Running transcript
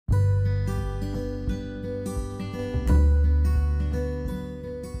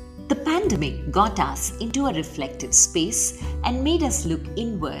The pandemic got us into a reflective space and made us look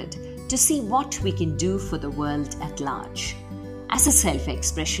inward to see what we can do for the world at large. As a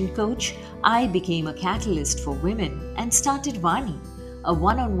self-expression coach, I became a catalyst for women and started Vani, a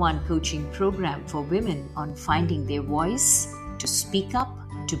one-on-one coaching program for women on finding their voice, to speak up,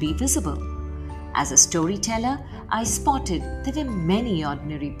 to be visible. As a storyteller, I spotted there were many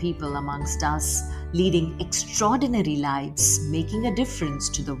ordinary people amongst us leading extraordinary lives, making a difference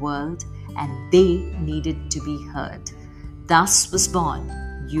to the world, and they needed to be heard. Thus was born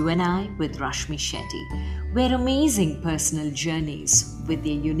You and I with Rashmi Shetty, where amazing personal journeys with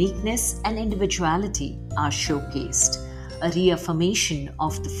their uniqueness and individuality are showcased. A reaffirmation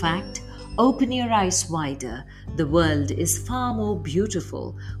of the fact, open your eyes wider, the world is far more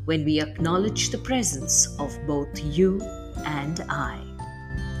beautiful when we acknowledge the presence of both you and I.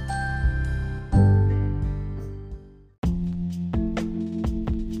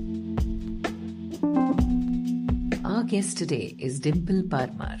 Our guest today is Dimple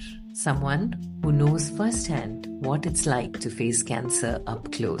Parmar, someone who knows firsthand what it's like to face cancer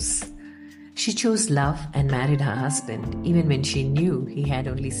up close. She chose love and married her husband even when she knew he had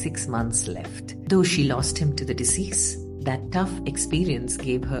only 6 months left. Though she lost him to the disease, that tough experience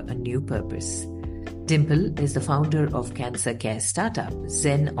gave her a new purpose. Dimple is the founder of cancer care startup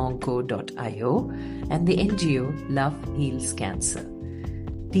zenonco.io and the NGO Love Heals Cancer.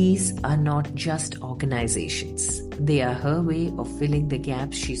 These are not just organizations. They are her way of filling the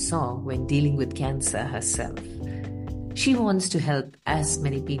gaps she saw when dealing with cancer herself. She wants to help as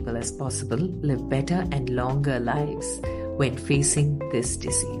many people as possible live better and longer lives when facing this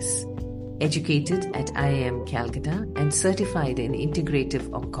disease. Educated at IIM Calcutta and certified in integrative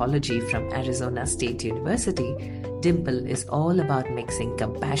oncology from Arizona State University, Dimple is all about mixing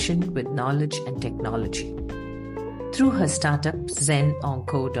compassion with knowledge and technology. Through her startup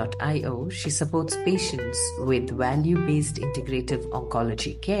zenonco.io, she supports patients with Value-Based Integrative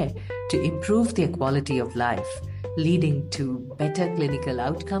Oncology Care to improve their quality of life, leading to better clinical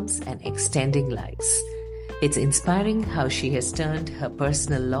outcomes and extending lives. It's inspiring how she has turned her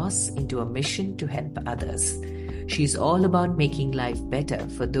personal loss into a mission to help others. She's all about making life better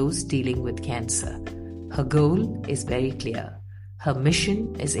for those dealing with cancer. Her goal is very clear. Her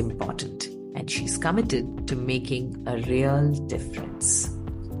mission is important, and she's committed to making a real difference.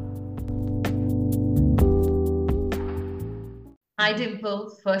 Hi,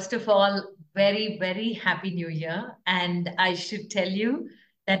 Dimple. First of all, very, very happy New Year. And I should tell you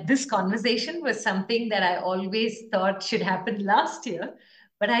that this conversation was something that I always thought should happen last year.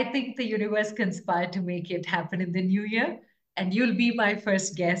 But I think the universe conspired to make it happen in the new year. And you'll be my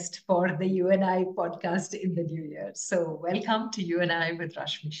first guest for the You and I podcast in the new year. So welcome to You and I with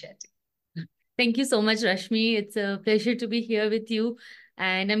Rashmi Shetty. Thank you so much, Rashmi. It's a pleasure to be here with you.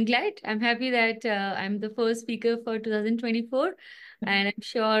 And I'm happy that I'm the first speaker for 2024. And I'm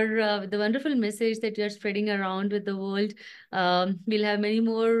sure with the wonderful message that you're spreading around with the world, we'll have many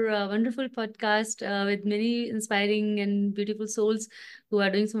more wonderful podcasts with many inspiring and beautiful souls who are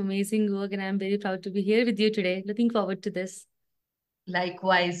doing some amazing work. And I'm very proud to be here with you today. Looking forward to this.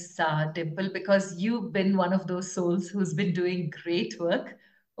 Likewise, Dimple, because you've been one of those souls who's been doing great work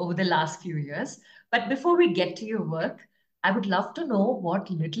over the last few years. But before we get to your work, I would love to know what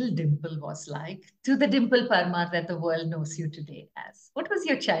little Dimple was like to the Dimple Parmar that the world knows you today as. What was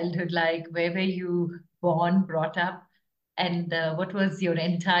your childhood like? Where were you born, brought up? And what was your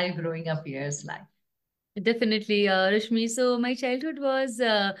entire growing up years like? Definitely, Rashmi. So my childhood was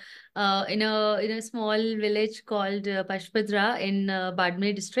in a small village called Pashpadra in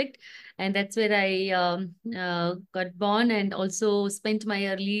Badme district, and that's where I got born and also spent my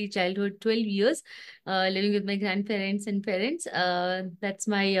early childhood 12 years living with my grandparents and parents. That's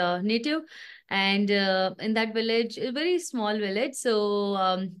my native, and in that village, a very small village.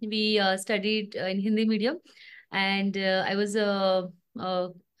 So we studied in Hindi medium, and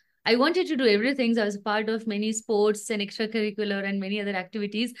I wanted to do everything. So I was a part of many sports and extracurricular and many other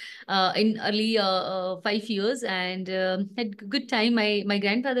activities in early 5 years, and had good time. My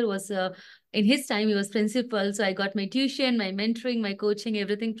grandfather was in his time he was principal, so I got my tuition, my mentoring, my coaching,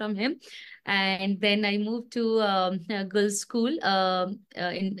 everything from him. And then I moved to a girls' school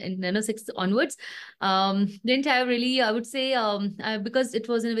in sixth onwards. Didn't have really, I would say, because it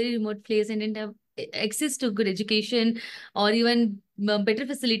was in a very remote place and didn't have access to good education or even better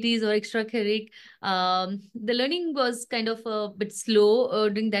facilities or extracurricular. The learning was kind of a bit slow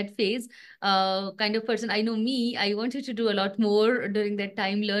during that phase. Kind of person, I know me, I wanted to do a lot more during that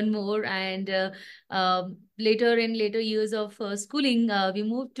time, learn more, and later years of schooling, we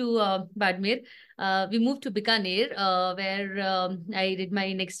moved to Badmer. We moved to Bikaner, where I did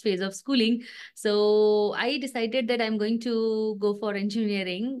my next phase of schooling. So I decided that I'm going to go for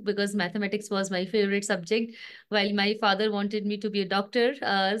engineering because mathematics was my favorite subject, while my father wanted me to be a doctor.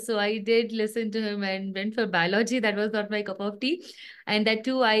 So I did listen to him and went for biology. That was not my cup of tea. And that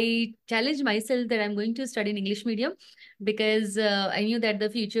too, I challenged myself that I'm going to study in English medium because I knew that the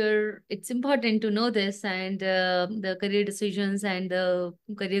future, it's important to know this, and the career decisions and the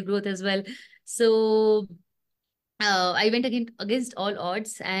career growth as well. So I went against all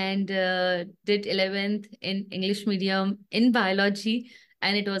odds and did 11th in English medium in biology,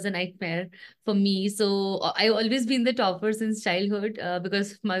 and it was a nightmare for me. So I've always been the topper since childhood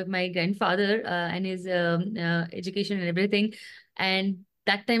because my grandfather and his education and everything. And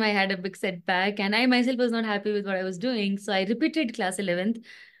that time I had a big setback, and I myself was not happy with what I was doing. So I repeated class 11th,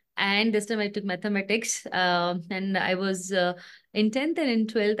 and this time I took mathematics, and I was in 10th and in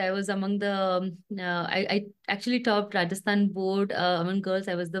 12th, I was among the, I actually topped Rajasthan board among girls.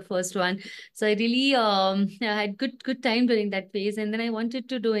 I was the first one. So I really I had good time during that phase. And then I wanted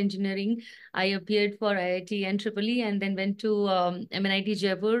to do engineering. I appeared for IIT and Triple E, and then went to MNIT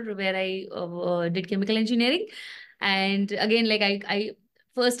Jaipur, where I did chemical engineering. And again, like I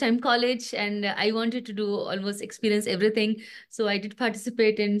first time college, and I wanted to do almost experience everything. So I did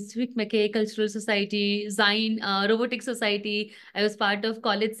participate in Civic Mackay Cultural Society, Zine, Robotics Society. I was part of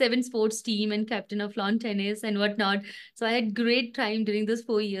college 7 sports team and captain of lawn tennis and whatnot. So I had great time during those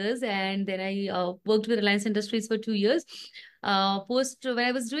 4 years. And then I worked with Reliance Industries for 2 years. Post when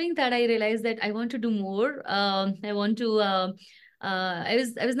I was doing that, I realized that I want to do more. I want to I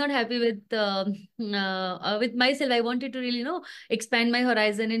was not happy with myself. I wanted to really, expand my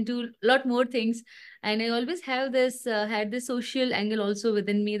horizon into a lot more things. And I always have this had this social angle also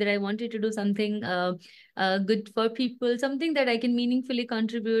within me, that I wanted to do something good for people, something that I can meaningfully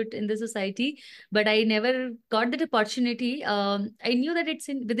contribute in the society. But I never got that opportunity. I knew that it's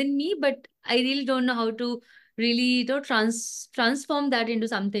within me, but I really don't know how to really, transform that into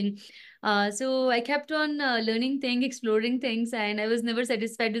something. So I kept on learning things, exploring things, and I was never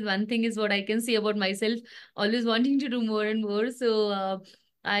satisfied with one thing, is what I can say about myself. Always wanting to do more and more. So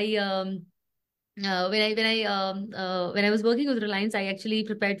I when I was working with Reliance, I actually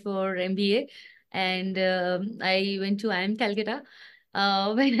prepared for MBA, and I went to IIM Calcutta.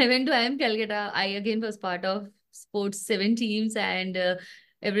 When I went to IIM Calcutta, I again was part of sports 7 teams and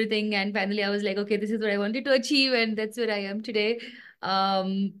everything. And finally, I was like, okay, this is what I wanted to achieve, and that's where I am today.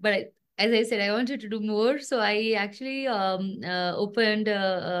 As I said, I wanted to do more, so I actually founded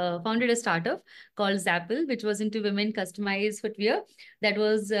a startup called Zappel, which was into women customized footwear. That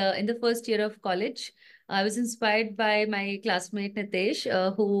was in the first year of college. I was inspired by my classmate Nitesh,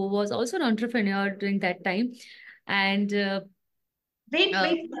 who was also an entrepreneur during that time. And Wait, uh,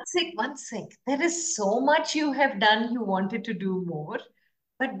 wait, one sec. There is so much you have done, you wanted to do more.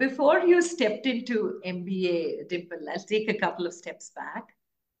 But before you stepped into MBA, Dimple, I'll take a couple of steps back.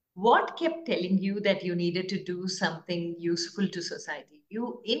 What kept telling you that you needed to do something useful to society?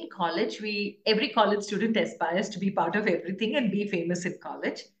 You in college, every college student aspires to be part of everything and be famous in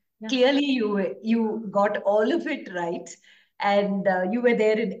college. yeah. Clearly, you got all of it right, and you were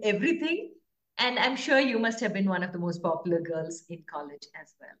there in everything. And I'm sure you must have been one of the most popular girls in college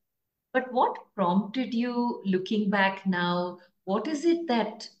as well. But what prompted you, looking back now? What is it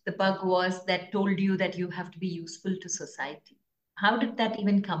that the bug was that told you that you have to be useful to society? How did that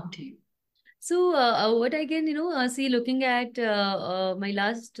even come to you? So, what I can, see looking at my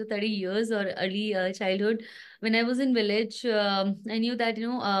last 30 years or early childhood, when I was in village, I knew that,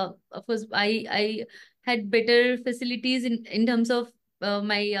 of course, I had better facilities in terms of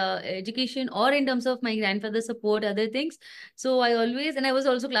my education, or in terms of my grandfather's support, other things. So and I was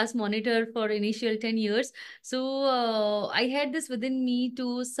also class monitor for initial 10 years. So I had this within me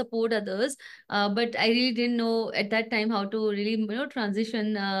to support others, but I really didn't know at that time how to really,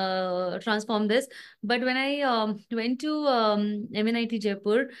 transform this. But when I went to MNIT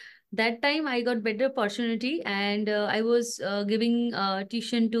Jaipur, that time I got better opportunity, and I was giving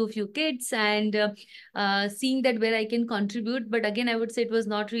tuition to a few kids, and seeing that where I can contribute. But again, I would say it was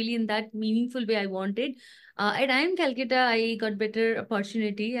not really in that meaningful way I wanted. At IIM Calcutta, I got better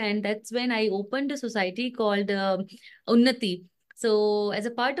opportunity, and that's when I opened a society called Unnati. So, as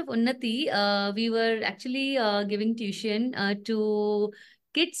a part of Unnati, we were actually giving tuition to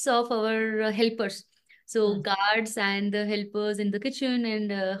kids of our helpers. So, Hmm. guards and the helpers in the kitchen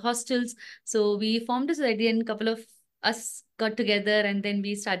and hostels. So, we formed a society, and a couple of us got together, and then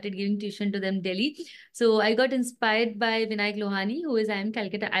we started giving tuition to them daily. So I got inspired by Vinayak Lohani, who is IIM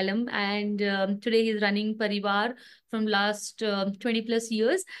Calcutta alum, and today he's running Parivar from last 20 plus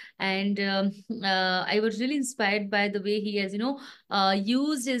years. And I was really inspired by the way he has,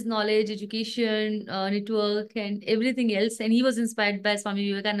 used his knowledge, education, network, and everything else. And he was inspired by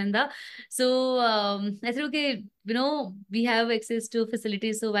Swami Vivekananda. So I said, okay, we have access to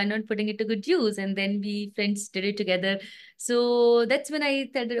facilities, so why not putting it to good use? And then we friends did it together. So that's when I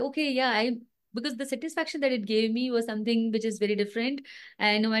said that, okay, yeah, because the satisfaction that it gave me was something which is very different.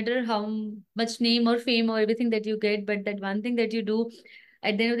 And no matter how much name or fame or everything that you get, but that one thing that you do,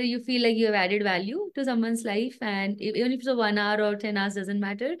 at the end of the day, you feel like you have added value to someone's life. And even if it's a 1 hour or 10 hours, doesn't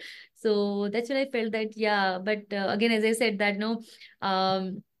matter. So that's when I felt that, yeah. But again, as I said, that no,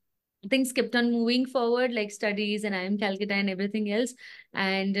 things kept on moving forward, like studies and IIM Calcutta and everything else.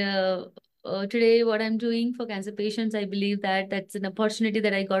 And today, what I'm doing for cancer patients, I believe that that's an opportunity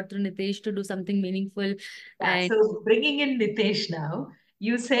that I got through Nitesh to do something meaningful. Yeah, And so bringing in Nitesh now,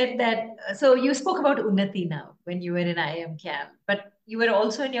 you said that, so you spoke about Unnati now when you were in IIM Camp, but you were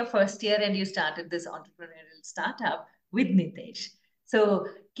also in your first year and you started this entrepreneurial startup with Nitesh. So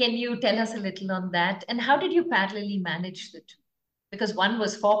can you tell us a little on that? And how did you parallelly manage the two? Because one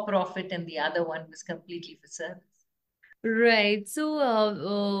was for profit and the other one was completely for service. right.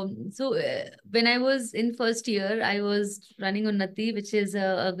 So, when I was in first year, I was running Unnati, which is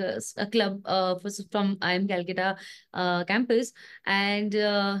a club from IIM Calcutta campus, and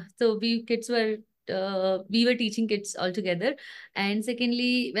so we were teaching kids all together. And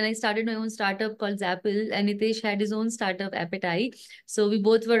secondly, when I started my own startup called Zappel, and Nitesh had his own startup Appetite, so we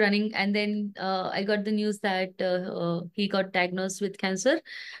both were running. And then I got the news that he got diagnosed with cancer.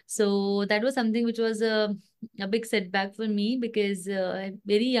 So that was something which was a big setback for me, because a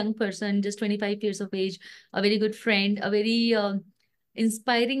very young person, just 25 years of age, a very good friend, a very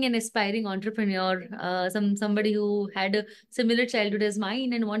inspiring and aspiring entrepreneur, somebody who had a similar childhood as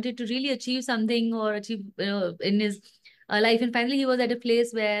mine and wanted to really achieve something or achieve in his life. And finally, he was at a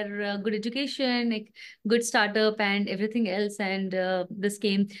place where good education, like good startup, and everything else. And this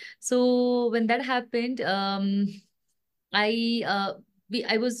came. So when that happened, I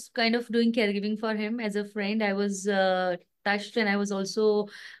I was kind of doing caregiving for him as a friend. I was touched, and I was also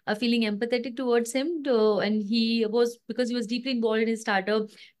feeling empathetic towards him. And he was, because he was deeply involved in his startup,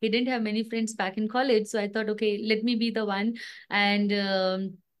 he didn't have many friends back in college. So I thought, okay, let me be the one.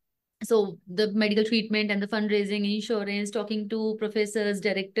 And so the medical treatment and the fundraising, insurance, talking to professors,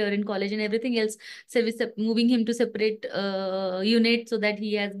 director in college, and everything else, service, moving him to separate unit so that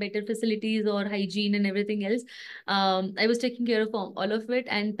he has better facilities or hygiene and everything else. I was taking care of all of it,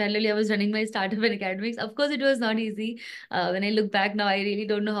 and parallelly I was running my startup and academics. Of course, it was not easy. When I look back now, I really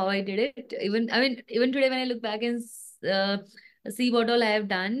don't know how I did it. Even today when I look back and see what all I have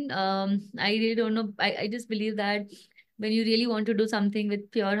done, I really don't know. I just believe that when you really want to do something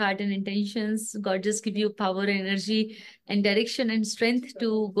with pure heart and intentions, God just give you power, energy, and direction and strength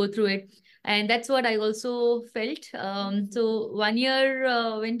to go through it. And that's what I also felt. So 1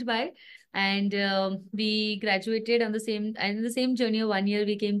 year went by, and we graduated on the same, and in the same journey of 1 year,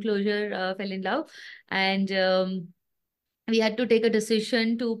 we came closure, fell in love, and we had to take a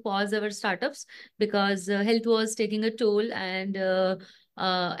decision to pause our startups, because health was taking a toll.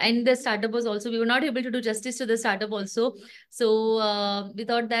 And the startup was also, we were not able to do justice to the startup also. So we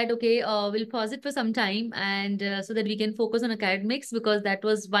thought that, okay, we'll pause it for some time, and so that we can focus on academics, because that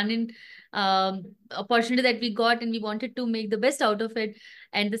was one in opportunity that we got, and we wanted to make the best out of it.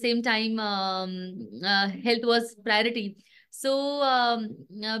 And at the same time, health was priority. So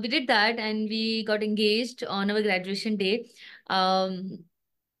we did that, and we got engaged on our graduation day. Um,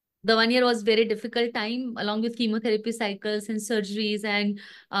 the 1 year was very difficult time, along with chemotherapy cycles and surgeries, and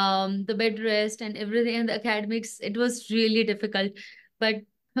the bed rest and everything, and the academics. It was really difficult, but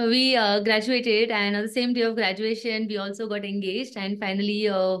we graduated, and on the same day of graduation, we also got engaged, and finally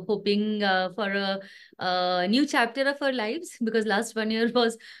hoping for a new chapter of our lives, because last 1 year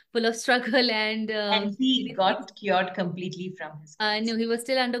was full of struggle and And he many things. got cured completely from his No, cancer. he was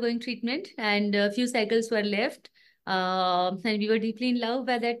still undergoing treatment, and a few cycles were left. And we were deeply in love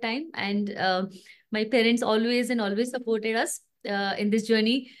by that time. And my parents always and always supported us in this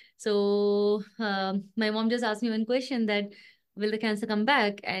journey. So my mom just asked me one question, that will the cancer come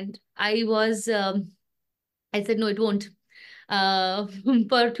back? And I said, no, it won't.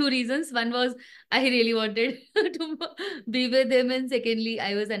 for two reasons. One was I really wanted to be with him, and secondly,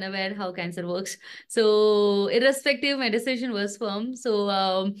 I was unaware how cancer works. So, irrespective, my decision was firm.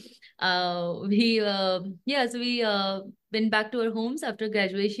 So, we went back to our homes after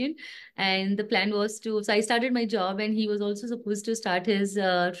graduation, and the plan was to. So, I started my job, and he was also supposed to start his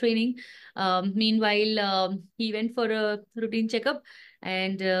training. Meanwhile, he went for a routine checkup,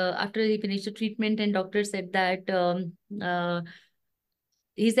 and after he finished the treatment, and doctor said that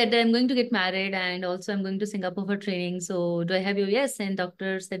he said that I'm going to get married and also I'm going to Singapore for training. So do I have your yes? And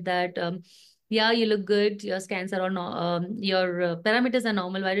doctor said that yeah, you look good. Your scans are all no, your parameters are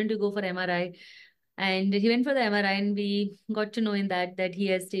normal. Why don't you go for MRI? And he went for the MRI, and we got to know in that he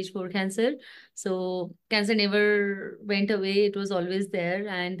has stage 4 cancer. So cancer never went away. It was always there.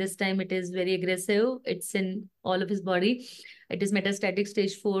 And this time it is very aggressive. It's in all of his body. It is metastatic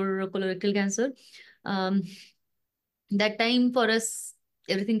stage 4 colorectal cancer. Um, that time for us,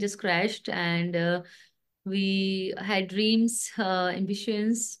 everything just crashed, and we had dreams,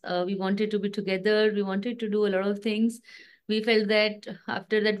 ambitions. We wanted to be together. We wanted to do a lot of things. We felt that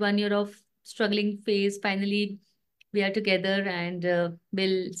after that 1 year of struggling phase, finally we are together, and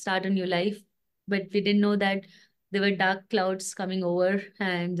we'll start a new life. But we didn't know that there were dark clouds coming over,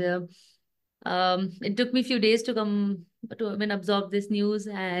 and it took me a few days to come to even absorb this news.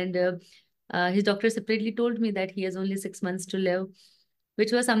 And his doctor separately told me that he has only 6 months to live,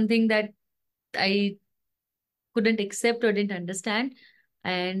 which was something that I couldn't accept or didn't understand.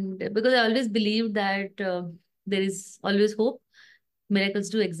 And because I always believed that there is always hope, miracles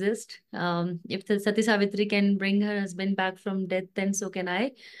do exist. If the Sati Savitri can bring her husband back from death, then so can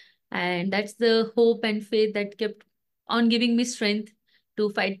I. And that's the hope and faith that kept on giving me strength to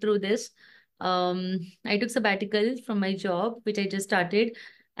fight through this. I took sabbatical from my job, which I just started,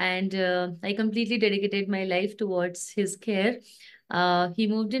 and I completely dedicated my life towards his care. He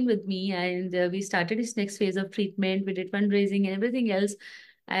moved in with me, and we started his next phase of treatment. We did fundraising and everything else.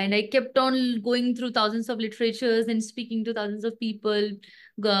 And I kept on going through thousands of literatures and speaking to thousands of people,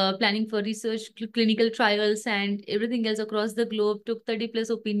 planning for research, clinical trials, and everything else across the globe. Took 30 plus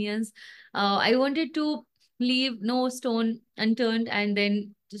opinions. I wanted to leave no stone unturned and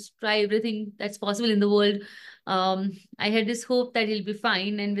then just try everything that's possible in the world. I had this hope that he'll be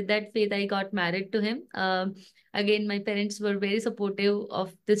fine. And with that faith, I got married to him. Again, my parents were very supportive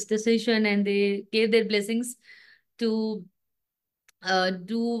of this decision, and they gave their blessings to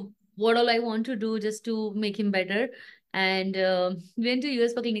do what all I want to do just to make him better. And went to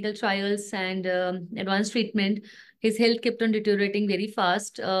US for clinical trials and advanced treatment. His health kept on deteriorating very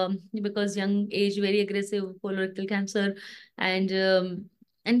fast because young age, very aggressive colorectal cancer, and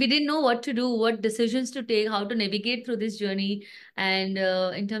and we didn't know what to do, what decisions to take, how to navigate through this journey. And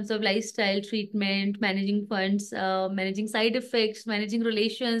in terms of lifestyle, treatment, managing funds, managing side effects, managing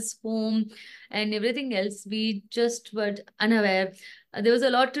relations, home, and everything else, we just were unaware. There was a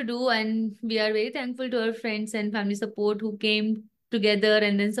lot to do, and we are very thankful to our friends and family support who came together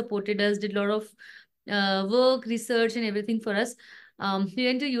and then supported us, did a lot of work, research, and everything for us. We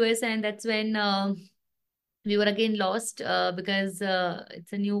went to US, and that's when we were again lost because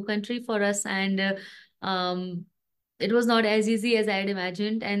it's a new country for us, and it was not as easy as I had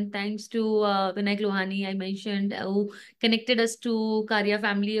imagined. And thanks to Vinayak Lohani, I mentioned, who connected us to Karya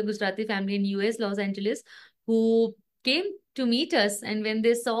family, a Gujarati family in US, Los Angeles, who came to meet us. And when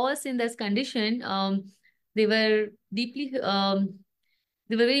they saw us in this condition, they were deeply, they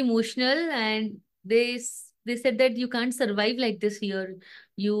were very emotional, and they said that you can't survive like this here.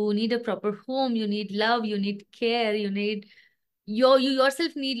 You need a proper home, you need love, you need care, you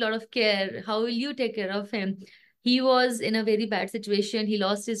yourself need a lot of care. How will you take care of him? He was in a very bad situation. He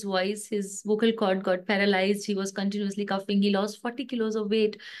lost his voice, his vocal cord got paralyzed, he was continuously coughing, he lost 40 kilos of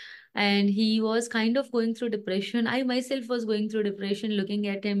weight, and he was kind of going through depression. I myself was going through depression looking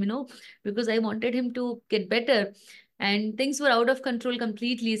at him, because I wanted him to get better. And things were out of control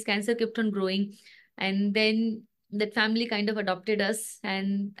completely. His cancer kept on growing. And then that family kind of adopted us.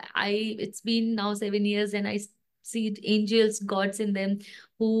 And it's been now 7 years, and I see angels, gods in them,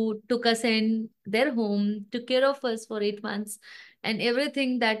 who took us in their home, took care of us for 8 months. And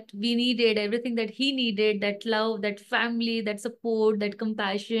everything that we needed, everything that he needed, that love, that family, that support, that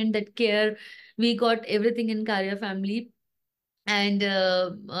compassion, that care, we got everything in Karya family. And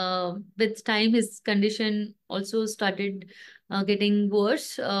with time, his condition also started getting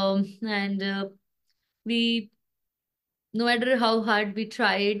worse. And we, no matter how hard we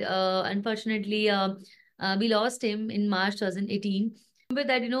tried, unfortunately, we lost him in March 2018. Remember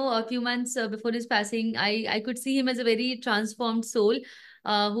that, a few months before his passing, I could see him as a very transformed soul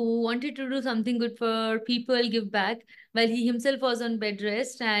who wanted to do something good for people, give back. while he himself was on bed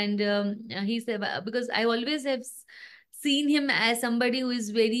rest. And he said, because I always have seen him as somebody who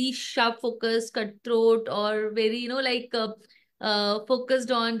is very sharp focused, cutthroat, or very,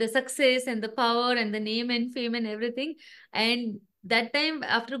 focused on the success and the power and the name and fame and everything. And that time,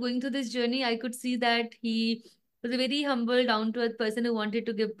 after going through this journey, I could see that he was a very humble, down to earth person who wanted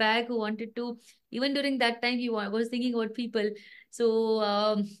to give back, who wanted to, even during that time, he was thinking about people. So,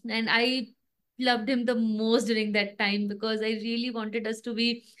 and I loved him the most during that time, because I really wanted us to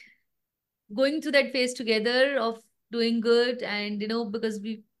be going through that phase together of doing good. And, because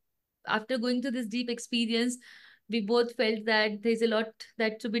we, after going through this deep experience, we both felt that there's a lot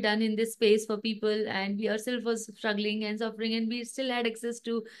that to be done in this space for people, and we ourselves was struggling and suffering, and we still had access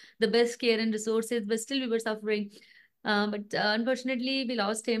to the best care and resources, but still we were suffering. But unfortunately, we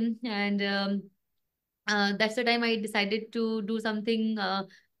lost him. And that's the time I decided to do something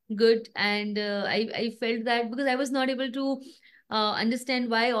good. And I felt that, because I was not able to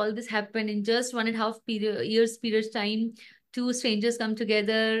understand why all this happened in just 1.5 years period time. Two strangers come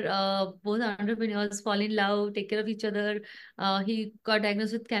together, both entrepreneurs fall in love, take care of each other. He got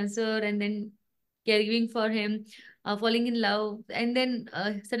diagnosed with cancer, and then caregiving for him, falling in love, and then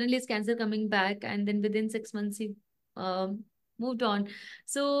suddenly his cancer coming back, and then within 6 months he um, moved on.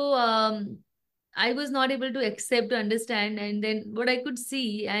 So I was not able to accept, to understand, and then what I could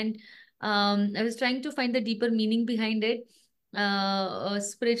see, and I was trying to find the deeper meaning behind it, a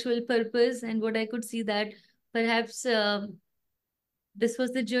spiritual purpose, and what I could see that perhaps this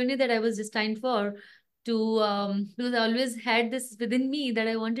was the journey that I was destined for. To because I always had this within me that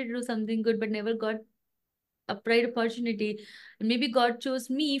I wanted to do something good, but never got a bright opportunity. And maybe God chose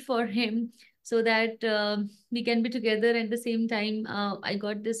me for him, so that we can be together. At the same time, I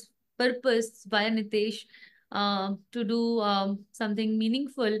got this purpose via Nitesh to do something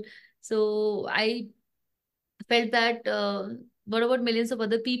meaningful. So I felt that what about millions of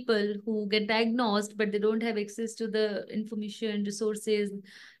other people who get diagnosed, but they don't have access to the information, resources,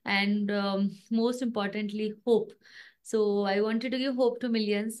 and most importantly, hope. So I wanted to give hope to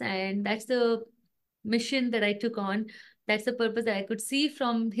millions, and that's the mission that I took on. That's the purpose that I could see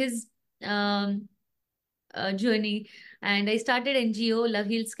from his um, journey. And I started NGO Love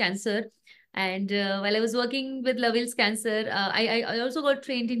Heals Cancer. And while I was working with Love Heals Cancer, I also got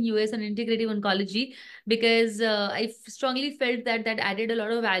trained in US on integrative oncology, because I strongly felt that that added a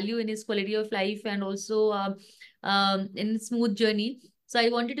lot of value in his quality of life, and also in smooth journey. So I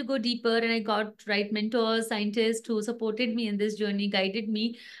wanted to go deeper, and I got right mentors, scientists who supported me in this journey, guided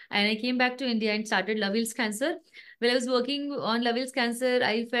me. And I came back to India and started Love Heals Cancer. When I was working on Love Heals Cancer,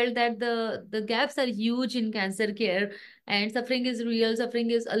 I felt that the gaps are huge in cancer care, and suffering is real.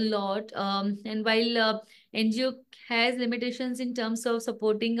 Suffering is a lot. And while NGO has limitations in terms of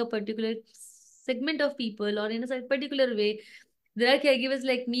supporting a particular segment of people, or in a particular way, there are caregivers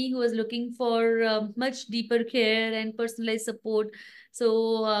like me who was looking for much deeper care and personalized support.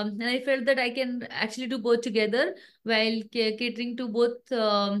 So, and I felt that I can actually do both together, while catering to both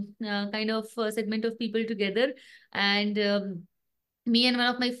kind of segment of people together. And me and one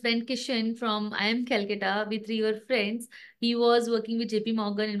of my friend Kishan from IIM Calcutta, we three were friends. He was working with JP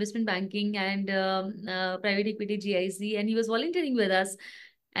Morgan investment banking and private equity GIC, and he was volunteering with us.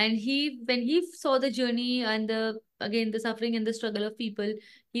 And when he saw the journey and the suffering and the struggle of people,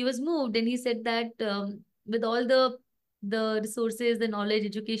 he was moved, and he said that with all the resources, the knowledge,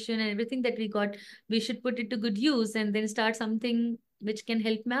 education, and everything that we got, we should put it to good use, and then start something which can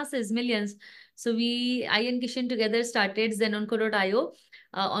help masses, millions. So I and Kishan together started Zenonco.io.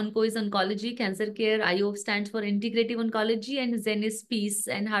 Onco is oncology, cancer care. IO stands for integrative oncology, and Zen is peace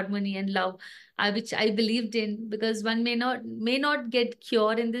and harmony and love, which I believed in, because one may not get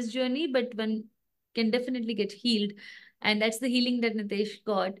cured in this journey, but one can definitely get healed. And that's the healing that Nitesh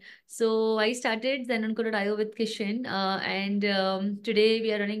got. So I started Zenonco.io with Kishan, and today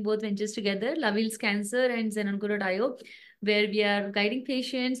we are running both ventures together, Love Heals Cancer and Zenonco.io, where we are guiding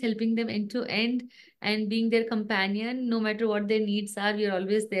patients, helping them end to end, and being their companion. No matter what their needs are, we are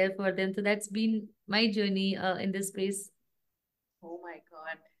always there for them. So that's been my journey in this space. Oh my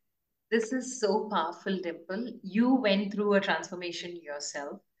God. This is so powerful, Dimple. You went through a transformation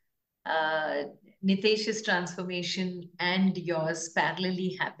yourself. Uh, Nitesh's transformation and yours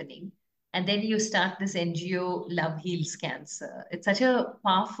parallelly happening. And then you start this NGO, Love Heals Cancer. It's such a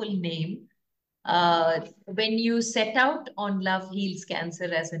powerful name. When you set out on Love Heals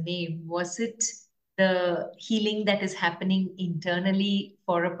Cancer as a name, was it the healing that is happening internally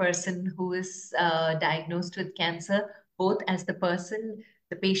for a person who is diagnosed with cancer, both as the person,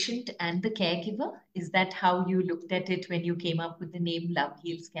 the patient, and the caregiver? Is that how you looked at it when you came up with the name Love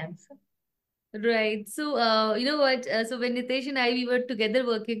Heals Cancer? Right. So, you know what? So when Nitesh and I, we were together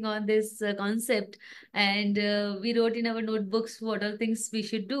working on this concept, and we wrote in our notebooks what are things we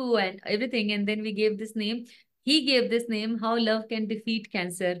should do and everything, and then we gave this name. He gave this name, How Love Can Defeat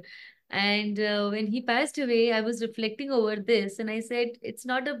Cancer. And when he passed away, I was reflecting over this, and I said, it's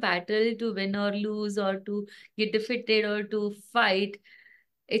not a battle to win or lose, or to get defeated, or to fight.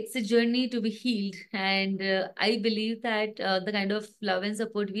 It's a journey to be healed. And I believe that the kind of love and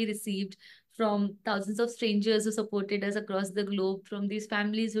support we received from thousands of strangers who supported us across the globe, from these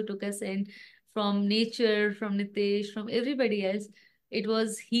families who took us in, from nature, from Nitesh, from everybody else, it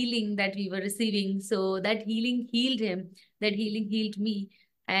was healing that we were receiving. So that healing healed him, that healing healed me.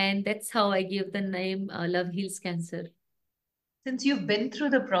 And that's how I gave the name Love Heals Cancer. Since you've been through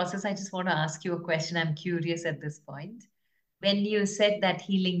the process, I just want to ask you a question. I'm curious at this point. When you said that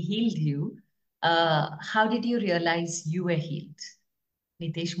healing healed you, how did you realize you were healed?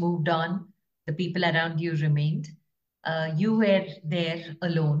 Nitesh moved on, the people around you remained. You were there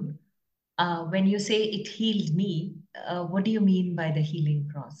alone. When you say it healed me, what do you mean by the healing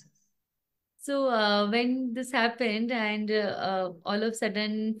process? So when this happened, and all of a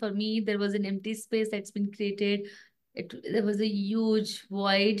sudden, for me, there was an empty space that's been created. There was a huge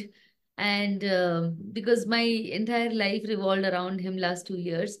void, and because my entire life revolved around him last 2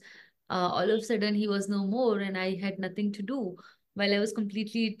 years, all of a sudden he was no more, and I had nothing to do. While I was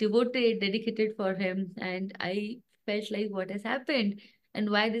completely devoted, dedicated for him, and I felt like what has happened and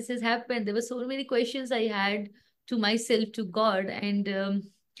why this has happened. There were so many questions I had to myself, to God, and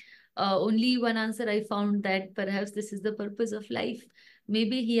only one answer I found, that perhaps this is the purpose of life.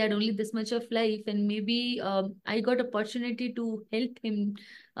 Maybe he had only this much of life, and maybe I got opportunity to help him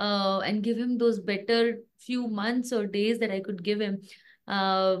and give him those better few months or days that I could give him.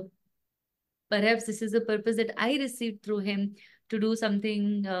 Uh, Perhaps this is the purpose that I received through him, to do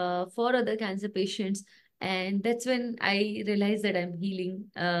something for other cancer patients. And that's when I realized that I'm healing,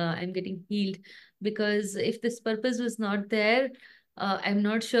 I'm getting healed. Because if this purpose was not there, I'm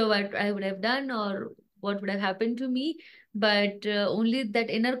not sure what I would have done, or what would have happened to me. But only that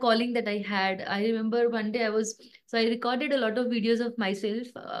inner calling that I had. I remember one day so I recorded a lot of videos of myself,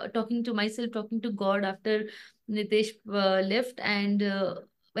 talking to myself, talking to God after Nitesh left. And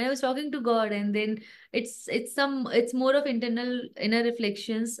when I was talking to God, and then it's more of internal inner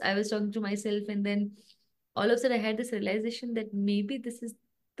reflections. I was talking to myself, and then all of a sudden I had this realization that maybe this is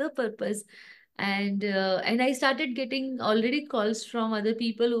the purpose. And I started getting already calls from other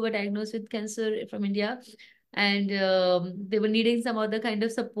people who were diagnosed with cancer from India, and they were needing some other kind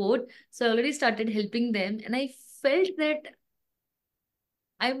of support. So I already started helping them, and I felt that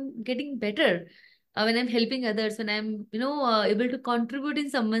I'm getting better when I'm helping others, when I'm, able to contribute in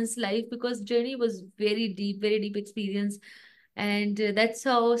someone's life, because journey was very deep experience. And that's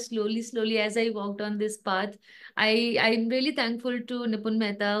how slowly, as I walked on this path, I'm really thankful to Nipun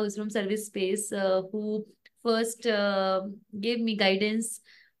Mehta, who's from Service Space, who first gave me guidance,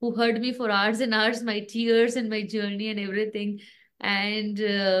 who heard me for hours and hours, my tears and my journey and everything. And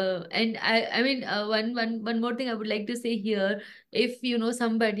I mean, one more thing I would like to say here: if you know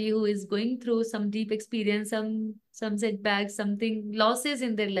somebody who is going through some deep experience, some setbacks, something losses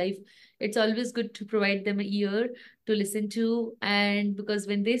in their life, it's always good to provide them a ear to listen to. And because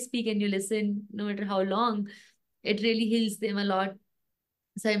when they speak and you listen, no matter how long, it really heals them a lot.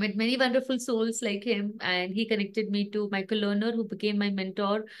 So I met many wonderful souls like him, and he connected me to Michael Lerner, who became my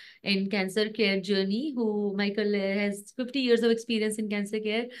mentor in cancer care journey. Who Michael has 50 years of experience in cancer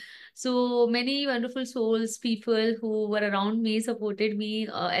care. So many wonderful souls, people who were around me, supported me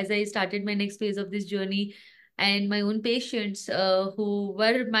as I started my next phase of this journey. And my own patients, who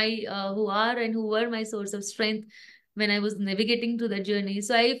are and who were my source of strength when I was navigating through the journey.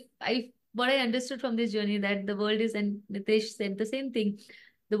 So what I understood from this journey, that the world is, and Nitesh said the same thing,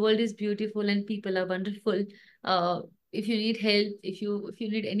 the world is beautiful and people are wonderful. uh, if you need help, if you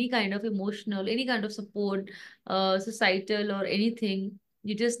need any kind of emotional, any kind of support, societal or anything,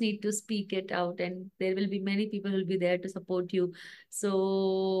 you just need to speak it out, and there will be many people who will be there to support you.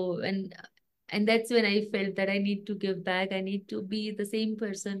 So and that's when I felt that I need to give back. I need to be the same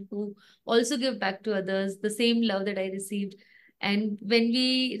person who also give back to others the same love that I received. And when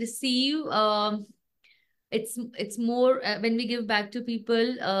we receive, it's more, when we give back to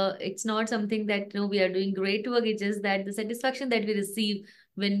people, it's not something that we are doing great work. It's just that the satisfaction that we receive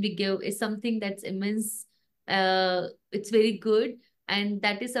when we give is something that's immense. It's very good, and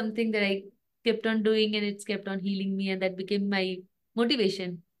that is something that I kept on doing, and it's kept on healing me, and that became my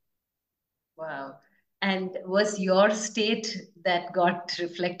motivation. Wow. And was your state that got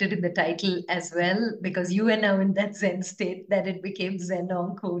reflected in the title as well? Because you are now in that Zen state that it became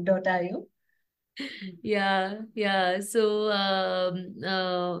zenonco.io. Yeah, yeah. So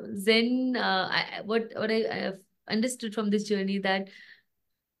Zen, what I have understood from this journey, that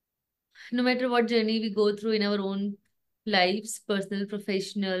no matter what journey we go through in our own lives, personal,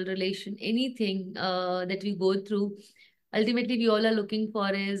 professional, relation, anything that we go through, ultimately we all are looking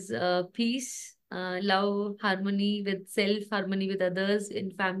for is peace, love, harmony with self, harmony with others,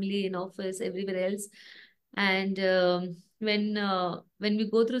 in family, in office, everywhere else. And when we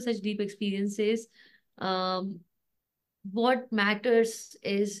go through such deep experiences, um, what matters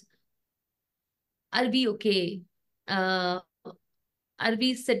is, are we okay? Uh, are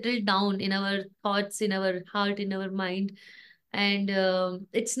we settled down in our thoughts, in our heart, in our mind? And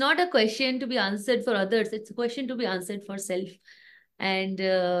it's not a question to be answered for others, it's a question to be answered for self. And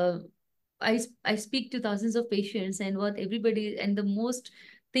I speak to thousands of patients, and what everybody, and the most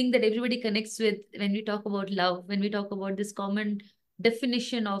thing that everybody connects with when we talk about love, when we talk about this common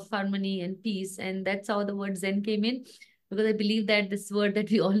definition of harmony and peace, and that's how the word Zen came in, because I believe that this word that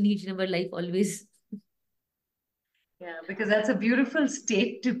we all need in our life always. Yeah, because that's a beautiful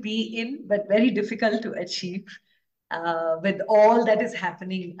state to be in, but very difficult to achieve with all that is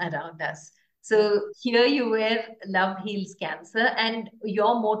happening around us. Yeah. So here you were, Love Heals Cancer, and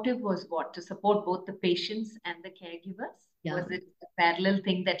your motive was what? To support both the patients and the caregivers? Yeah. Was it a parallel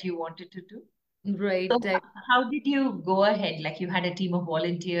thing that you wanted to do? Right. So how did you go ahead? Like you had a team of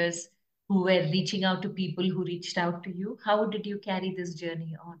volunteers who were reaching out to people who reached out to you. How did you carry this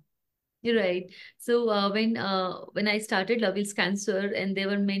journey on? You're right. So when I started Love Heals Cancer, and there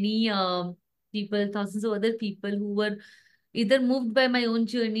were many people, thousands of other people who were either moved by my own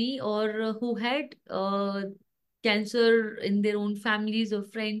journey, or who had cancer in their own families or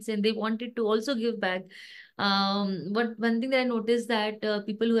friends, and they wanted to also give back. But one thing that I noticed, that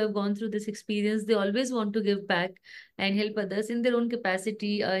people who have gone through this experience, they always want to give back and help others in their own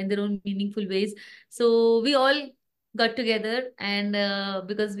capacity, in their own meaningful ways. So we all got together, and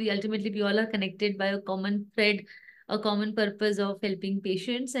because we all are connected by a common thread, a common purpose of helping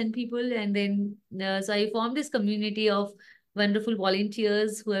patients and people. And then so I formed this community of wonderful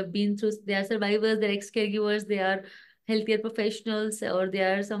volunteers who have been through, they are survivors, they're ex-caregivers, they are healthcare professionals, or they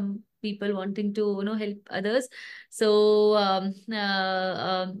are some people wanting to help others. So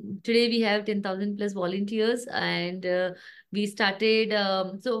today we have 10,000 plus volunteers, and we started,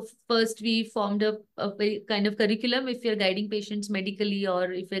 so first we formed a very kind of curriculum, if you're guiding patients medically,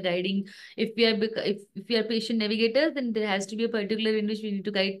 or if you're guiding, if we are patient navigators, then there has to be a particular in which we need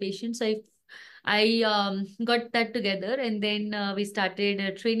to guide patients. So I got that together, and then we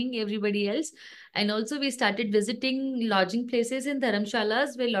started training everybody else. And also we started visiting lodging places in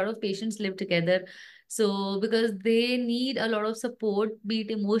dharamshalas where a lot of patients live together. So because they need a lot of support, be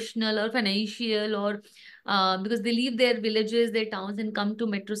it emotional or financial, or because they leave their villages, their towns, and come to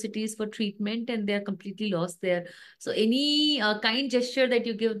metro cities for treatment, and they're completely lost there. So any kind gesture that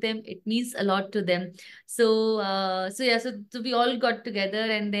you give them, it means a lot to them. So we all got together,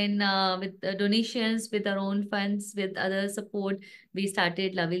 and then with donations, with our own funds, with other support, we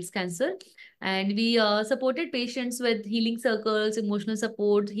started Love Heals Cancer. And we supported patients with healing circles, emotional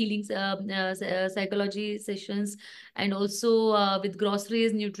support, healing psychology sessions, and also with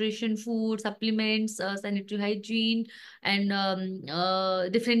groceries, nutrition, food, supplements, sanitary hygiene, and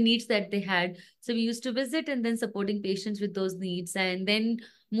different needs that they had. So we used to visit and then supporting patients with those needs. And then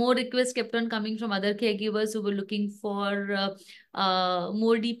more requests kept on coming from other caregivers who were looking for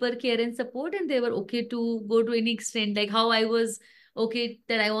more deeper care and support, and they were okay to go to any extent, like how I was okay,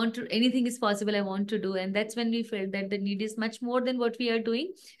 that I want to, anything is possible, I want to do. And that's when we felt that the need is much more than what we are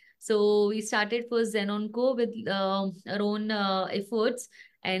doing. So we started first Zenonco with our own efforts,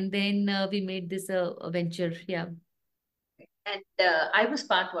 and then we made this a venture. Yeah. And I was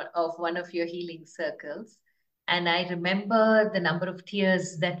of one of your healing circles. And I remember the number of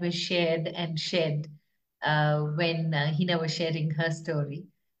tears that were shared and shed when Hina was sharing her story.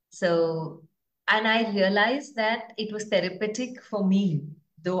 So, and I realized that it was therapeutic for me,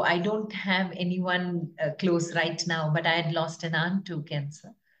 though I don't have anyone close right now, but I had lost an aunt to cancer.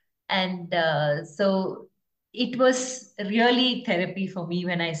 And so it was really therapy for me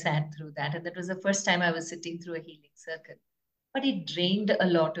when I sat through that. And that was the first time I was sitting through a healing circle, but it drained a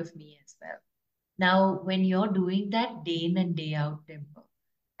lot of me as well. Now, when you're doing that day in and day out, Dimple,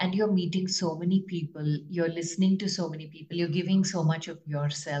 and you're meeting so many people, you're listening to so many people, you're giving so much of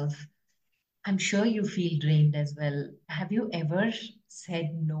yourself, I'm sure you feel drained as well. Have you ever said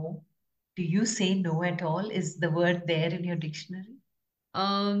no? Do you say no at all? Is the word there in your dictionary?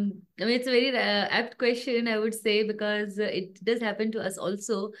 I mean, it's a very apt question, I would say, because it does happen to us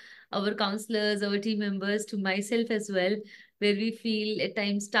also, our counselors, our team members, to myself as well. where we feel at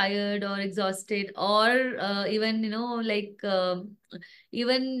times tired or exhausted, or even, like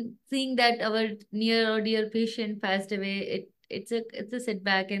even seeing that our near or dear patient passed away, it's a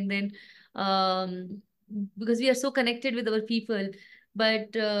setback. And then because we are so connected with our people.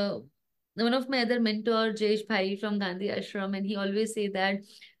 But one of my other mentor, Jayesh Bhai from Gandhi Ashram, and he always say that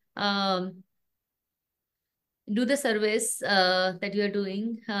um, do the service that you are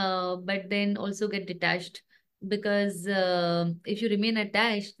doing, but then also get detached, because if you remain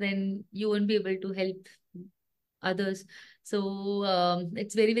attached, then you won't be able to help others. So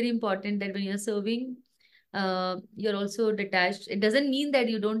it's very, very important that when you're serving, you're also detached. It doesn't mean that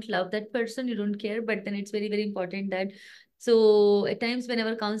you don't love that person, you don't care, but then it's very, very important that. So at times,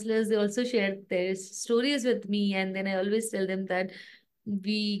 whenever counselors, they also share their stories with me, and then I always tell them that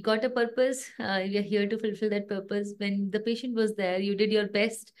we got a purpose. We are here to fulfill that purpose. When the patient was there, you did your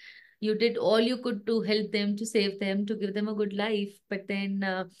best. You did all you could to help them, to save them, to give them a good life. But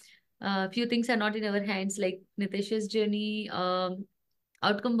then few things are not in our hands, like Nitesh's journey.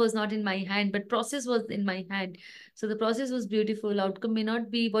 Outcome was not in my hand, but process was in my hand. So the process was beautiful. Outcome may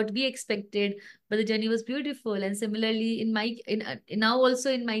not be what we expected, but the journey was beautiful. And similarly, now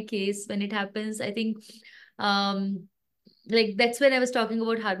also in my case, when it happens, I think like that's when I was talking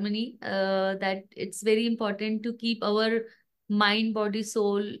about harmony, that it's very important to keep our mind, body,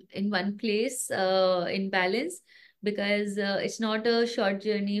 soul in one place, in balance, because it's not a short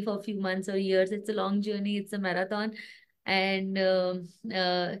journey for a few months or years. It's a long journey. It's a marathon. And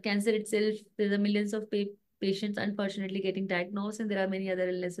cancer itself, there's a millions of patients unfortunately getting diagnosed, and there are many other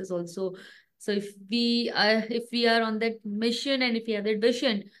illnesses also. So if we are on that mission, and if we have that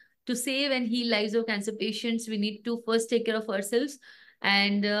vision to save and heal lives of cancer patients, we need to first take care of ourselves.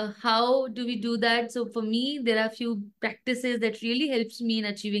 And how do we do that? So for me, there are a few practices that really helps me in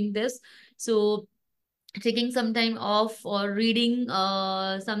achieving this. So taking some time off, or reading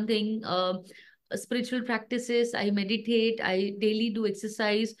something, spiritual practices, I meditate, I daily do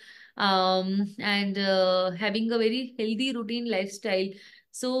exercise, and having a very healthy routine lifestyle.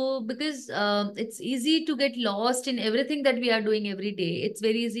 So because it's easy to get lost in everything that we are doing every day. It's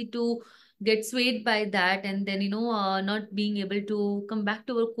very easy to get swayed by that, and then not being able to come back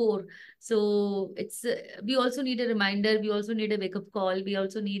to our core. So it's we also need a reminder, we also need a wake up call, we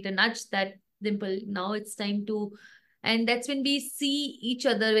also need a nudge that, Dimple, now it's time to. And that's when we see each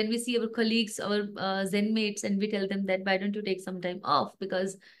other, when we see our colleagues, our Zen mates, and we tell them that why don't you take some time off,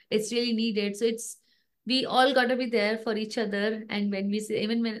 because it's really needed. So it's we all got to be there for each other. And when we say,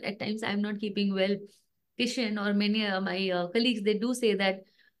 even when at times I'm not keeping well, Kishan or many my colleagues, they do say that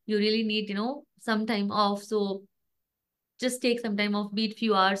you really need, some time off. So just take some time off, be it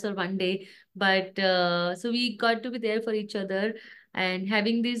few hours or one day. But so we got to be there for each other, and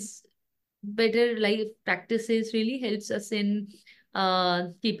having these better life practices really helps us in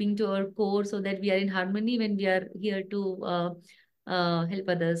keeping to our core, so that we are in harmony when we are here to help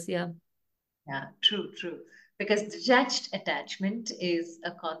others. Yeah. Yeah, true, true. Because detached attachment is a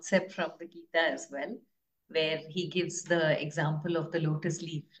concept from the Gita as well, where he gives the example of the lotus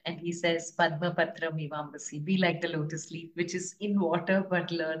leaf and he says, Padma Patram Ivambasi, be like the lotus leaf, which is in water but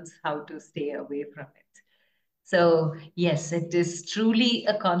learns how to stay away from it. So, yes, it is truly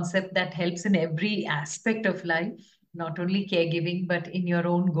a concept that helps in every aspect of life, not only caregiving, but in your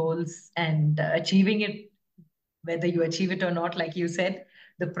own goals and achieving it, whether you achieve it or not, like you said,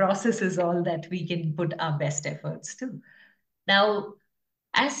 the process is all that we can put our best efforts to. Now,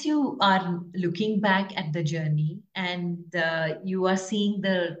 as you are looking back at the journey and you are seeing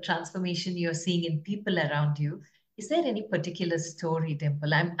the transformation you're seeing in people around you, is there any particular story,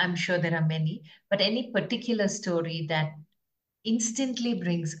 Dimple? I'm sure there are many, but any particular story that instantly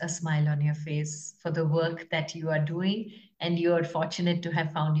brings a smile on your face for the work that you are doing, and you're fortunate to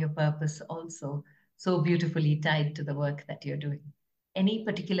have found your purpose also so beautifully tied to the work that you're doing. Any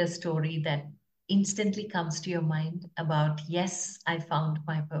particular story that instantly comes to your mind about, yes, I found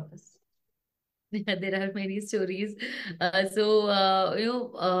my purpose? Yeah, there are many stories. I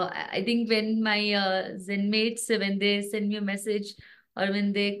think when my Zen mates, when they send me a message, or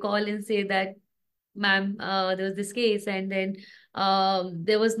when they call and say that, ma'am, there was this case, and then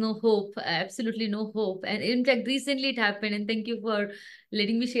there was no hope, absolutely no hope. And in fact, recently it happened, and thank you for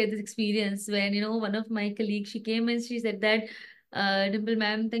letting me share this experience. When, one of my colleagues, she came and she said that, Dimple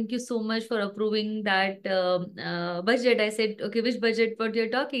ma'am, thank you so much for approving that budget. I said, okay, which budget, what you're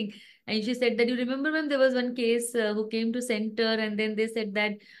talking? And she said that, you remember, ma'am, there was one case who came to center, and then they said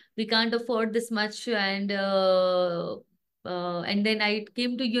that we can't afford this much. And then I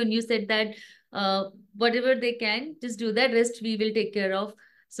came to you, and you said that whatever they can, just do that. Rest we will take care of.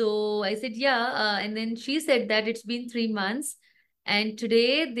 So I said, yeah. And then she said that it's been 3 months, and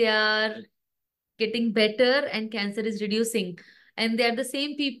today they are getting better and cancer is reducing. And they are the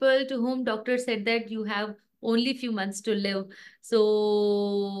same people to whom doctor said that you have only few months to live.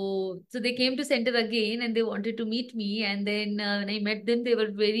 So they came to center again and they wanted to meet me. And then when I met them, they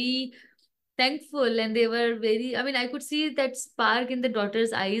were very thankful, and they were very, I mean, I could see that spark in the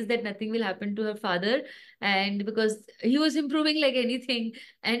daughter's eyes that nothing will happen to her father, and because he was improving like anything.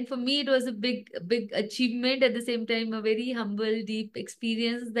 And for me it was a big achievement, at the same time a very humble deep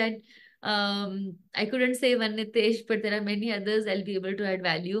experience that I couldn't say one Nitesh, but there are many others I'll be able to add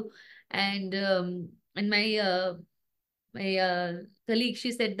value. And my colleague,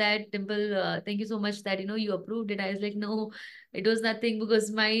 she said that, Dimple, thank you so much that you approved it. I was like, no, it was nothing,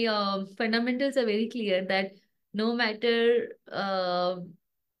 because my fundamentals are very clear that no matter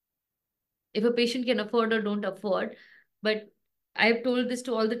if a patient can afford or don't afford, but I've told this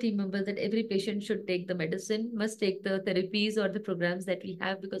to all the team members that every patient should take the medicine, must take the therapies or the programs that we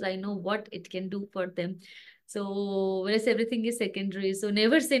have, because I know what it can do for them. So whereas everything is secondary, so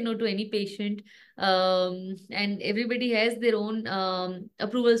never say no to any patient. And everybody has their own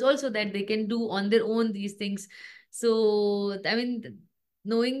approvals also that they can do on their own these things. So I mean,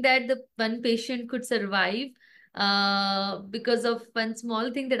 knowing that the one patient could survive because of one small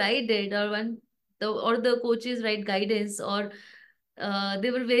thing that I did, or the coach's right guidance, or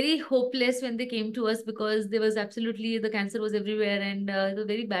they were very hopeless when they came to us, because there was absolutely, the cancer was everywhere, and it was a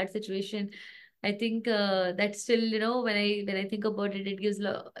very bad situation. I think that still, when I think about it,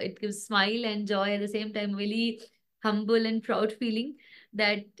 it gives smile and joy at the same time, really humble and proud feeling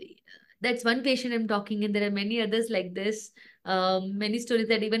that that's one patient I'm talking, and there are many others like this. Many stories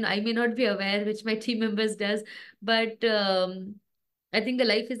that even I may not be aware, which my team members does, but I think a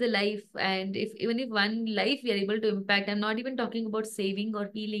life is a life, and if even if one life we are able to impact, I'm not even talking about saving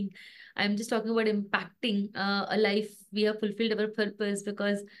or healing. I'm just talking about impacting a life. We have fulfilled our purpose,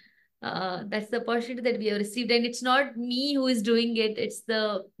 because that's the opportunity that we have received, and it's not me who is doing it. It's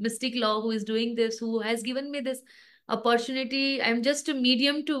the mystic law who is doing this, who has given me this opportunity. I'm just a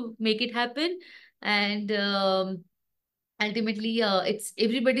medium to make it happen, and ultimately it's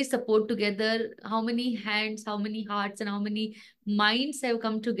everybody's support together. How many hands, how many hearts, and how many minds have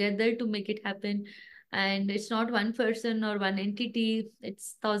come together to make it happen. And it's not one person or one entity,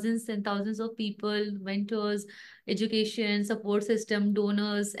 it's thousands and thousands of people, mentors, education, support system,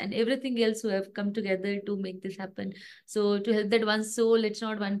 donors, and everything else who have come together to make this happen. So to help that one soul, it's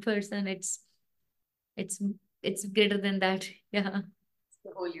not one person, it's it's greater than that. Yeah. It's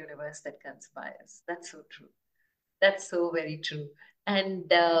the whole universe that conspires. That's so true. That's so very true. And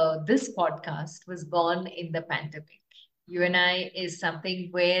this podcast was born in the pandemic. You and I is something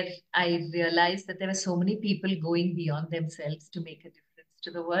where I realized that there were so many people going beyond themselves to make a difference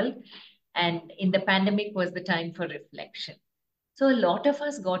to the world. And in the pandemic was the time for reflection. So a lot of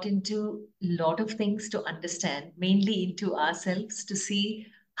us got into a lot of things to understand, mainly into ourselves, to see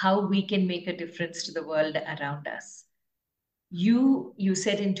how we can make a difference to the world around us. You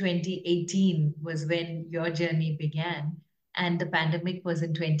said in 2018 was when your journey began, and the pandemic was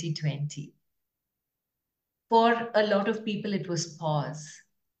in 2020. For a lot of people, it was pause.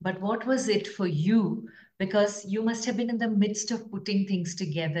 But what was it for you? Because you must have been in the midst of putting things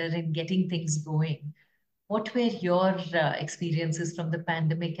together and getting things going. What were your experiences from the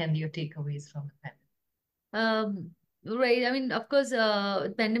pandemic and your takeaways from the pandemic? Right. I mean, of course,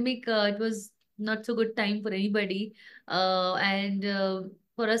 pandemic, it was not so good time for anybody. And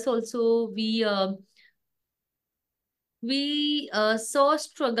for us also, we saw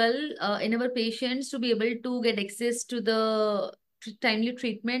struggle in our patients to be able to get access to the timely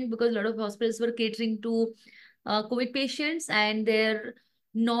treatment, because a lot of hospitals were catering to COVID patients, and their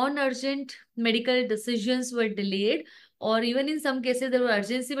non-urgent medical decisions were delayed, or even in some cases there were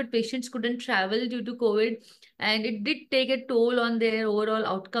urgency, but patients couldn't travel due to COVID, and it did take a toll on their overall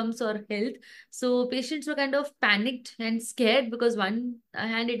outcomes or health. So patients were kind of panicked and scared, because one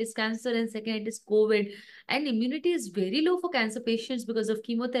hand it is cancer and second it is COVID, and immunity is very low for cancer patients because of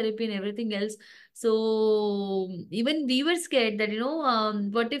chemotherapy and everything else. So even we were scared that,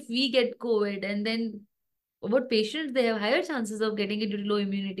 what if we get COVID, and then about patients, they have higher chances of getting it due to low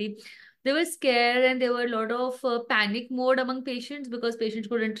immunity. They were scared, and there were a lot of panic mode among patients, because patients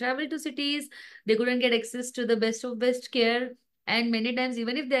couldn't travel to cities, they couldn't get access to the best of best care. And many times,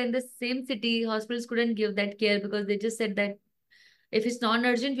 even if they're in the same city, hospitals couldn't give that care, because they just said that if it's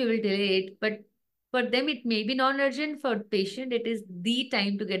non-urgent, we will delay it. But for them, it may be non-urgent. For patient, it is the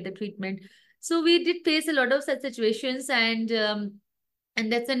time to get the treatment. So we did face a lot of such situations, and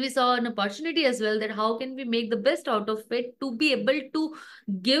And that's when we saw an opportunity as well, that how can we make the best out of it to be able to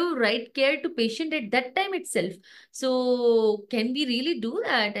give right care to patient at that time itself. So can we really do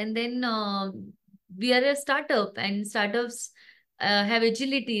that? And then we are a startup, and startups have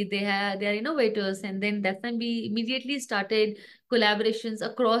agility, they are innovators. And then that's when we immediately started collaborations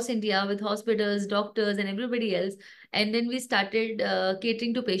across India with hospitals, doctors, and everybody else. And then we started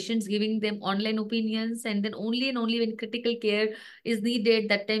catering to patients, giving them online opinions, and then only and only when critical care is needed,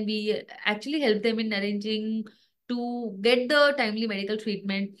 that time we actually help them in arranging to get the timely medical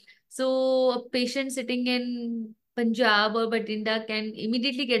treatment. So a patient sitting in Punjab or Batinda can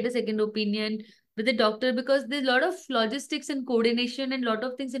immediately get a second opinion with the doctor, because there's a lot of logistics and coordination and lot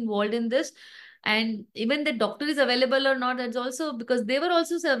of things involved in this. And even the doctor is available or not, that's also because they were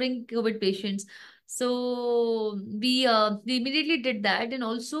also serving COVID patients. So we immediately did that. And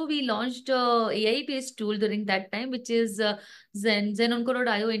also we launched a AI based tool during that time, which is Zen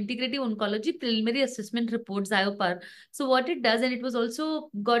Onco.io Integrative Oncology Preliminary Assessment Reports IOPAR. So what it does, and it was also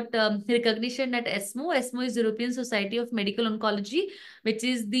got recognition at ESMO. ESMO is European Society of Medical Oncology, which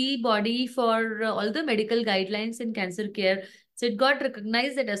is the body for all the medical guidelines in cancer care. So it got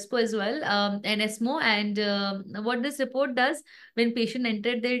recognized at ESCO as well, and ESMO. And what this report does, when patient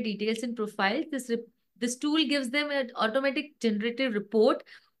entered their details and profiles, this tool gives them an automatic generative report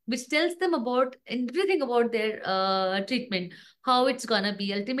which tells them about everything about their treatment, how it's gonna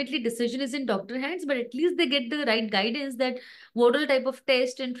be. Ultimately, decision is in doctor hands, but at least they get the right guidance that what all type of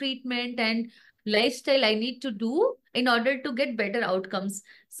test and treatment and lifestyle I need to do in order to get better outcomes.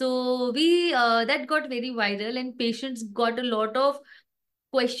 So we that got very viral, and patients got a lot of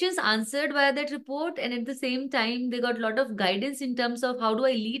questions answered via that report. And at the same time, they got a lot of guidance in terms of how do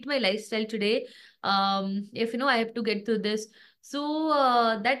I lead my lifestyle today, if I have to get through this. So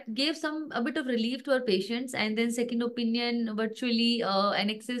that gave some a bit of relief to our patients. And then second opinion virtually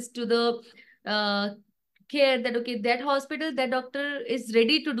annexes to the uh, care, that okay, that hospital, that doctor is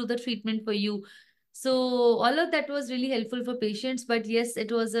ready to do the treatment for you. So all of that was really helpful for patients. But yes,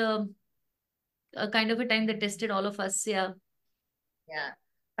 it was a kind of a time that tested all of us. Yeah. Yeah.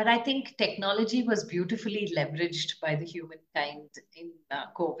 But I think technology was beautifully leveraged by the humankind in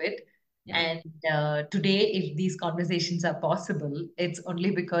COVID. Yeah. And today, if these conversations are possible, it's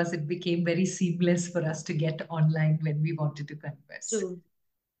only because it became very seamless for us to get online when we wanted to converse. True.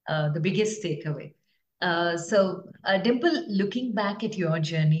 The biggest takeaway. Dimple, looking back at your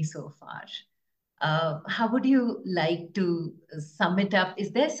journey so far, how would you like to sum it up?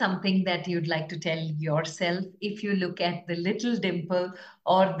 Is there something that you'd like to tell yourself if you look at the little Dimple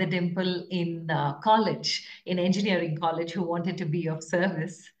or the Dimple in college, in engineering college, who wanted to be of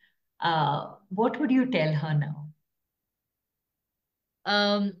service? What would you tell her now?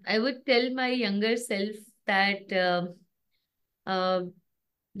 I would tell my younger self that uh,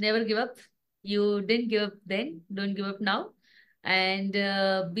 never give up. You didn't give up then, don't give up now. And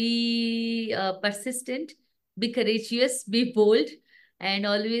be persistent, be courageous, be bold, and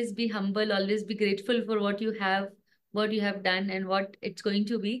always be humble, always be grateful for what you have done, and what it's going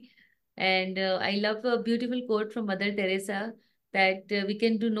to be. And I love a beautiful quote from Mother Teresa, that we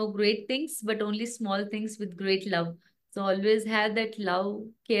can do no great things, but only small things with great love. So always have that love,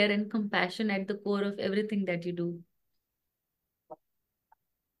 care, and compassion at the core of everything that you do.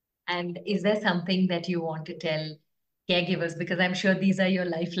 And is there something that you want to tell caregivers? Because I'm sure these are your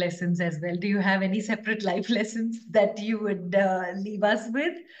life lessons as well. Do you have any separate life lessons that you would leave us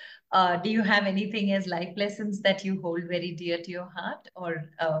with? Do you have anything as life lessons that you hold very dear to your heart? Or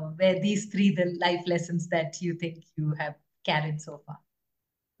were these three the life lessons that you think you have carried so far?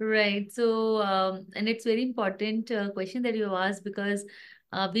 Right. So, and it's very important question that you asked, because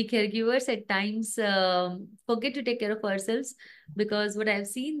we caregivers at times forget to take care of ourselves. Because what I've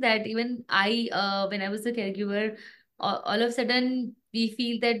seen, that even when I was a caregiver, all of a sudden we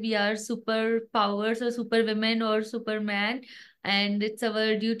feel that we are super powers or super women or superman, and it's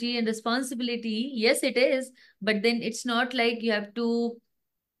our duty and responsibility. Yes, it is, but then it's not like you have to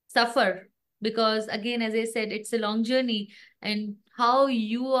suffer, because again, as I said, it's a long journey, and how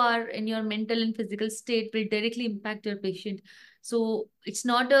you are in your mental and physical state will directly impact your patient. So it's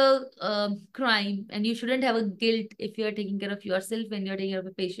not a crime, and you shouldn't have a guilt if you're taking care of yourself when you're taking care of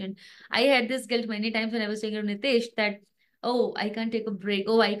a patient. I had this guilt many times when I was taking care of Nitesh, that oh, I can't take a break,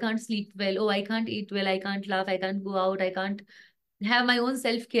 oh, I can't sleep well, oh, I can't eat well, I can't laugh, I can't go out, I can't have my own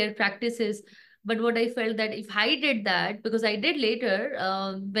self-care practices. But what I felt, that if I did that, because I did later,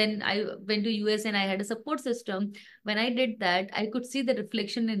 when I went to US and I had a support system, when I did that, I could see the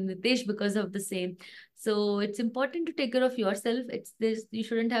reflection in Nitesh because of the same. So it's important to take care of yourself. It's this, you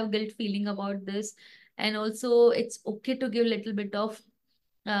shouldn't have guilt feeling about this. And also it's okay to give a little bit of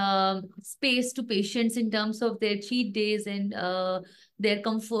space to patients in terms of their cheat days and their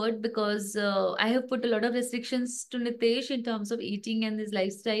comfort, because I have put a lot of restrictions to Nitesh in terms of eating and his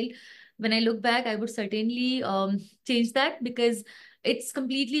lifestyle. When I look back, I would certainly change that, because it's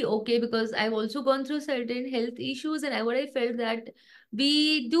completely okay, because I've also gone through certain health issues, and I felt that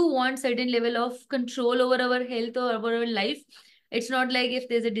we do want certain level of control over our health or over our life. It's not like if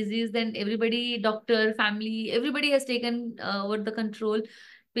there's a disease, then everybody, doctor, family, everybody has taken over the control.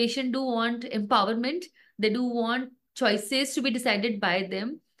 Patient do want empowerment. They do want choices to be decided by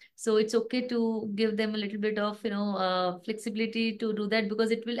them. So it's okay to give them a little bit of flexibility to do that,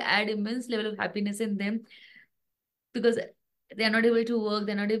 because it will add immense level of happiness in them, because they are not able to work,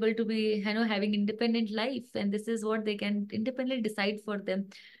 they're not able to be having independent life, and this is what they can independently decide for them.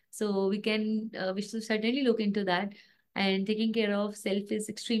 So we should certainly look into that. And taking care of self is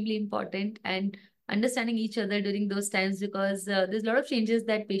extremely important, and understanding each other during those times, because there's a lot of changes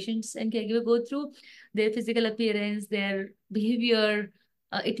that patients and caregiver go through. Their physical appearance, their behavior,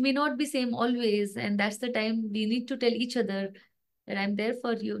 it may not be same always, and that's the time we need to tell each other that I'm there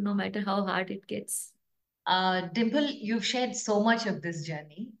for you no matter how hard it gets. Dimple, you've shared so much of this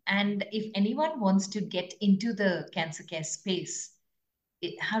journey. And if anyone wants to get into the cancer care space,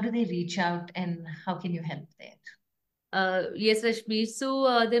 how do they reach out and how can you help there? Yes, Rashmi.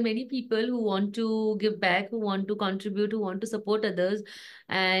 So there are many people who want to give back, who want to contribute, who want to support others,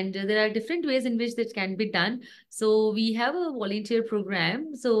 and there are different ways in which that can be done. So we have a volunteer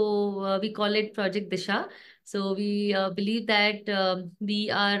program. So we call it Project Disha. So we believe that we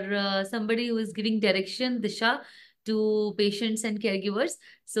are somebody who is giving direction, Disha, to patients and caregivers.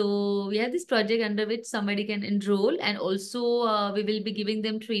 So we have this project under which somebody can enroll, and also we will be giving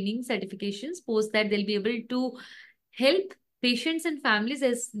them training certifications. Post that, they'll be able to help patients and families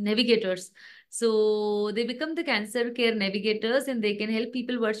as navigators. So they become the cancer care navigators, and they can help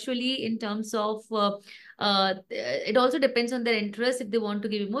people virtually in terms of it also depends on their interest, if they want to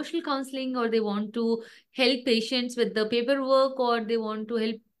give emotional counseling, or they want to help patients with the paperwork, or they want to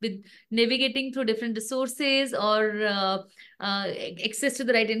help with navigating through different resources, or access to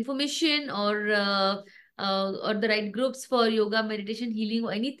the right information, or the right groups for yoga, meditation, healing,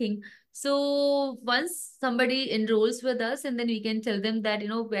 or anything. So once somebody enrolls with us, and then we can tell them that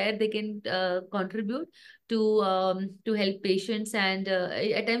where they can contribute to help patients, and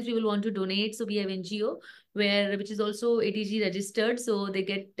at times we will want to donate. So we have NGO which is also ATG registered, so they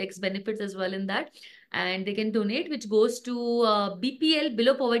get tax benefits as well in that, and they can donate, which goes to BPL,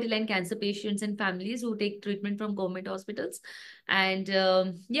 below poverty line cancer patients and families who take treatment from government hospitals. And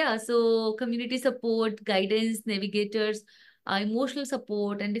yeah, so community support, guidance, navigators, emotional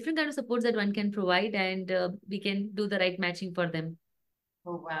support, and different kind of supports that one can provide, and we can do the right matching for them.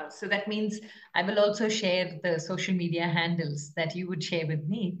 Oh, wow. So that means I will also share the social media handles that you would share with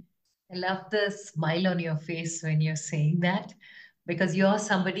me. I love the smile on your face when you're saying that, because you're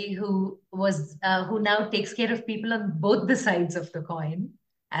somebody who now takes care of people on both the sides of the coin.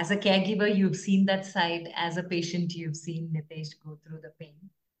 As a caregiver, you've seen that side. As a patient, you've seen Nitesh go through the pain.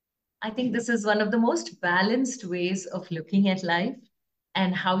 I think this is one of the most balanced ways of looking at life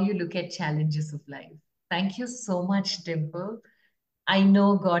and how you look at challenges of life. Thank you so much, Dimple. I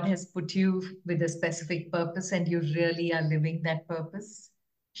know God has put you with a specific purpose and you really are living that purpose.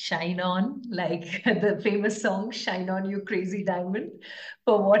 Shine on, like the famous song, Shine On, You Crazy Diamond,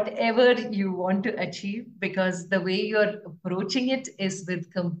 for whatever you want to achieve, because the way you're approaching it is with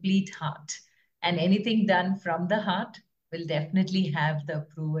complete heart. And anything done from the heart will definitely have the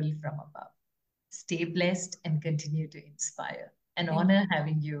approval from above. Stay blessed and continue to inspire. An honor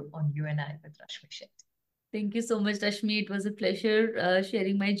having you on You and I with Rashmi Shetty. Thank you so much, Rashmi. It was a pleasure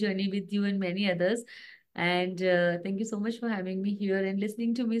sharing my journey with you and many others. And thank you so much for having me here and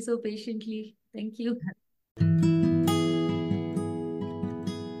listening to me so patiently. Thank you.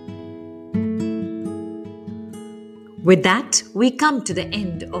 With that, we come to the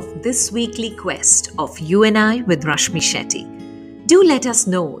end of this weekly quest of You and I with Rashmi Shetty. Do let us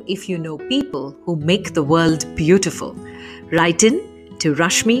know if you know people who make the world beautiful. Write in to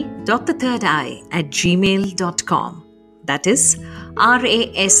rashmi.thethirdeye@gmail.com. That is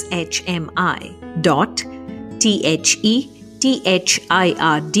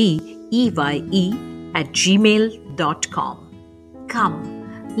rashmi.thhirdeye@gmail.com. Come,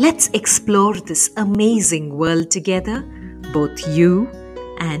 let's explore this amazing world together, both you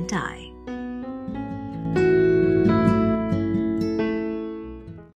and I.